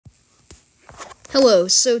Hello,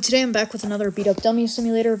 so today I'm back with another Beat Up Dummies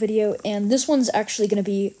Simulator video, and this one's actually going to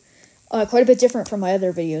be quite a bit different from my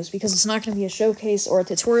other videos, because it's not going to be a showcase or a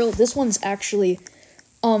tutorial. This one's actually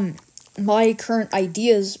my current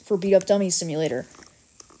ideas for Beat Up Dummies Simulator.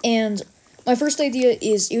 And my first idea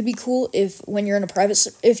is it would be cool if when you're in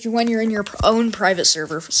your own private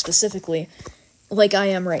server specifically, like I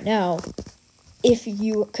am right now, if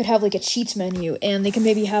you could have like a cheats menu, and they can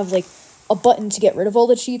maybe have like a button to get rid of all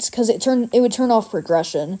the cheats, because it would turn off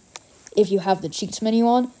progression if you have the cheats menu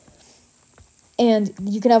on. And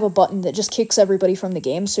you can have a button that just kicks everybody from the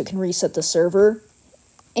game so it can reset the server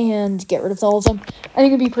and get rid of all of them. I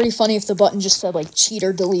think it'd be pretty funny if the button just said like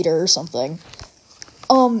cheater deleter or something.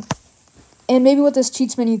 And maybe what this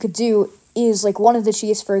cheats menu could do is, like, one of the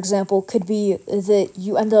cheats, for example, could be that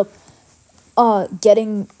you end up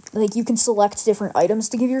getting, like, you can select different items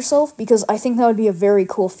to give yourself, because I think that would be a very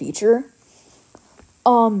cool feature.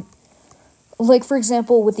 Like, for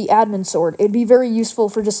example, with the admin sword, it'd be very useful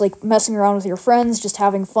for just, like, messing around with your friends, just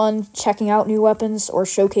having fun, checking out new weapons, or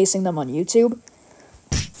showcasing them on YouTube.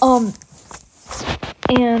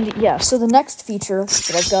 And, yeah, so the next feature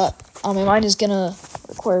that I've got on my mind is gonna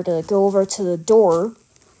require to go over to the door,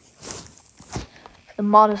 the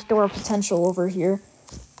modest door of potential over here,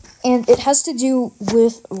 and it has to do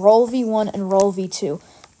with Roll V1 and Roll V2.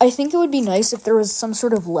 I think it would be nice if there was some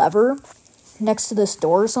sort of lever next to this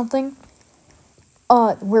door or something,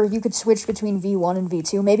 where you could switch between V1 and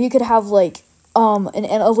V2. Maybe you could have, like,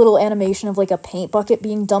 a little animation of, like, a paint bucket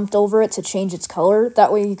being dumped over it to change its color.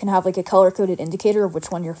 That way you can have, like, a color-coded indicator of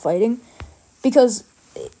which one you're fighting. Because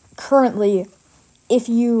currently, if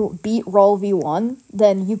you beat Roll V1,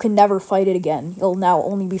 then you can never fight it again. You'll now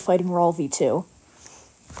only be fighting Roll V2.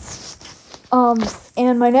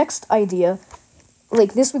 And my next idea,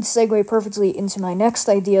 like, this would segue perfectly into my next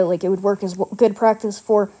idea, like, it would work as good practice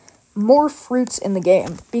for more fruits in the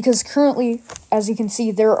game, because currently, as you can see,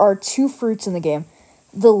 there are two fruits in the game,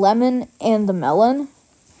 the lemon and the melon.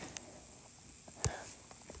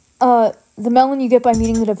 The melon you get by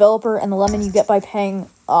meeting the developer, and the lemon you get by paying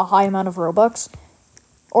a high amount of Robux,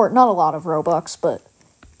 or not a lot of Robux, but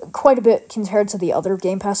quite a bit compared to the other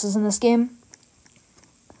game passes in this game.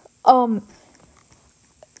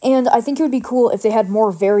 And I think it would be cool if they had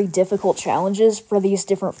more very difficult challenges for these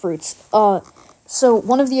different fruits. So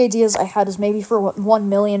one of the ideas I had is maybe for 1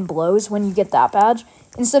 million blows, when you get that badge,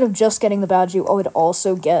 instead of just getting the badge, you would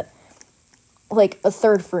also get, like, a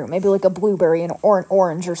third fruit, maybe like a blueberry or an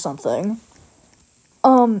orange or something.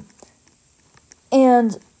 And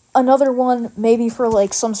another one, maybe for,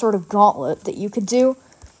 like, some sort of gauntlet that you could do,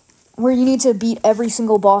 where you need to beat every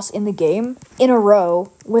single boss in the game in a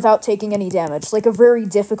row without taking any damage. Like, a very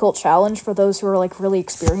difficult challenge for those who are, like, really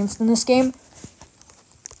experienced in this game.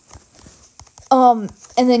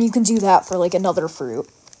 And then you can do that for, like, another fruit.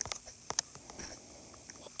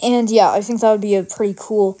 And, yeah, I think that would be I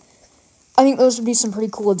think those would be some pretty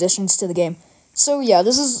cool additions to the game. So, yeah,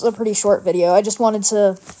 this is a pretty short video. I just wanted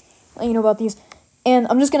to let you know about these. And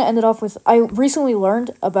I'm just going to end it off with, I recently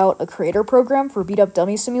learned about a creator program for Beat Up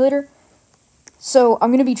Dummies Simulator. So, I'm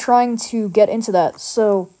going to be trying to get into that.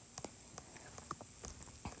 So,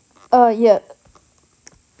 yeah.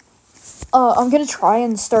 I'm going to try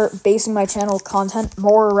and start basing my channel content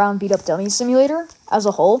more around Beat Up Dummies Simulator as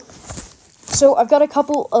a whole. So, I've got a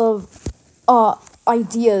couple of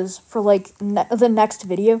ideas for, like, the next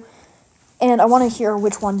video, and I want to hear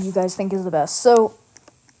which one you guys think is the best. So,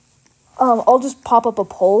 I'll just pop up a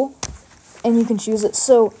poll, and you can choose it.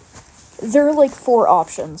 So, there are, like, 4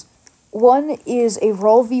 options. One is a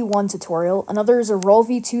Roll V1 tutorial, another is a Roll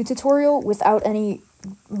V2 tutorial without any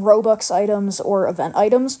Robux items or event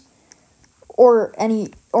items, or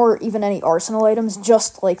even any arsenal items,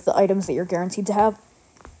 just, like, the items that you're guaranteed to have.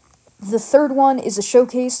 The third one is a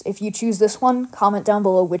showcase. If you choose this one, comment down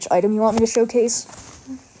below which item you want me to showcase.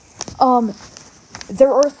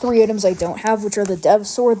 There are 3 items I don't have, which are the Dev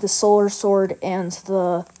Sword, the Solar Sword, and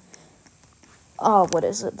the,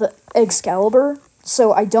 the Excalibur.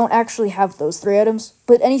 So I don't actually have those 3 items,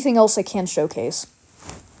 but anything else I can showcase.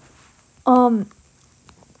 And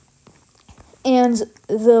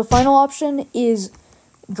the final option is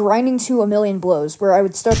grinding to 1 million blows, where I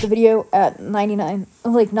would start the video at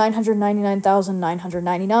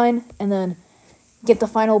 999,999, and then get the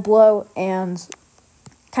final blow and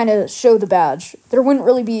kind of show the badge. That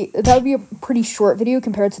would be a pretty short video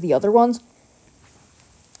compared to the other ones.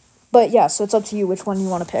 But yeah, so it's up to you which one you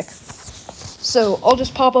want to pick. So I'll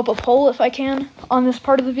just pop up a poll if I can on this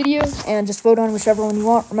part of the video, and just vote on whichever one you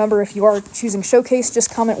want. Remember, if you are choosing showcase,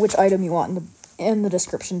 just comment which item you want in the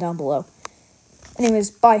description down below.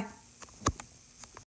 Anyways, bye.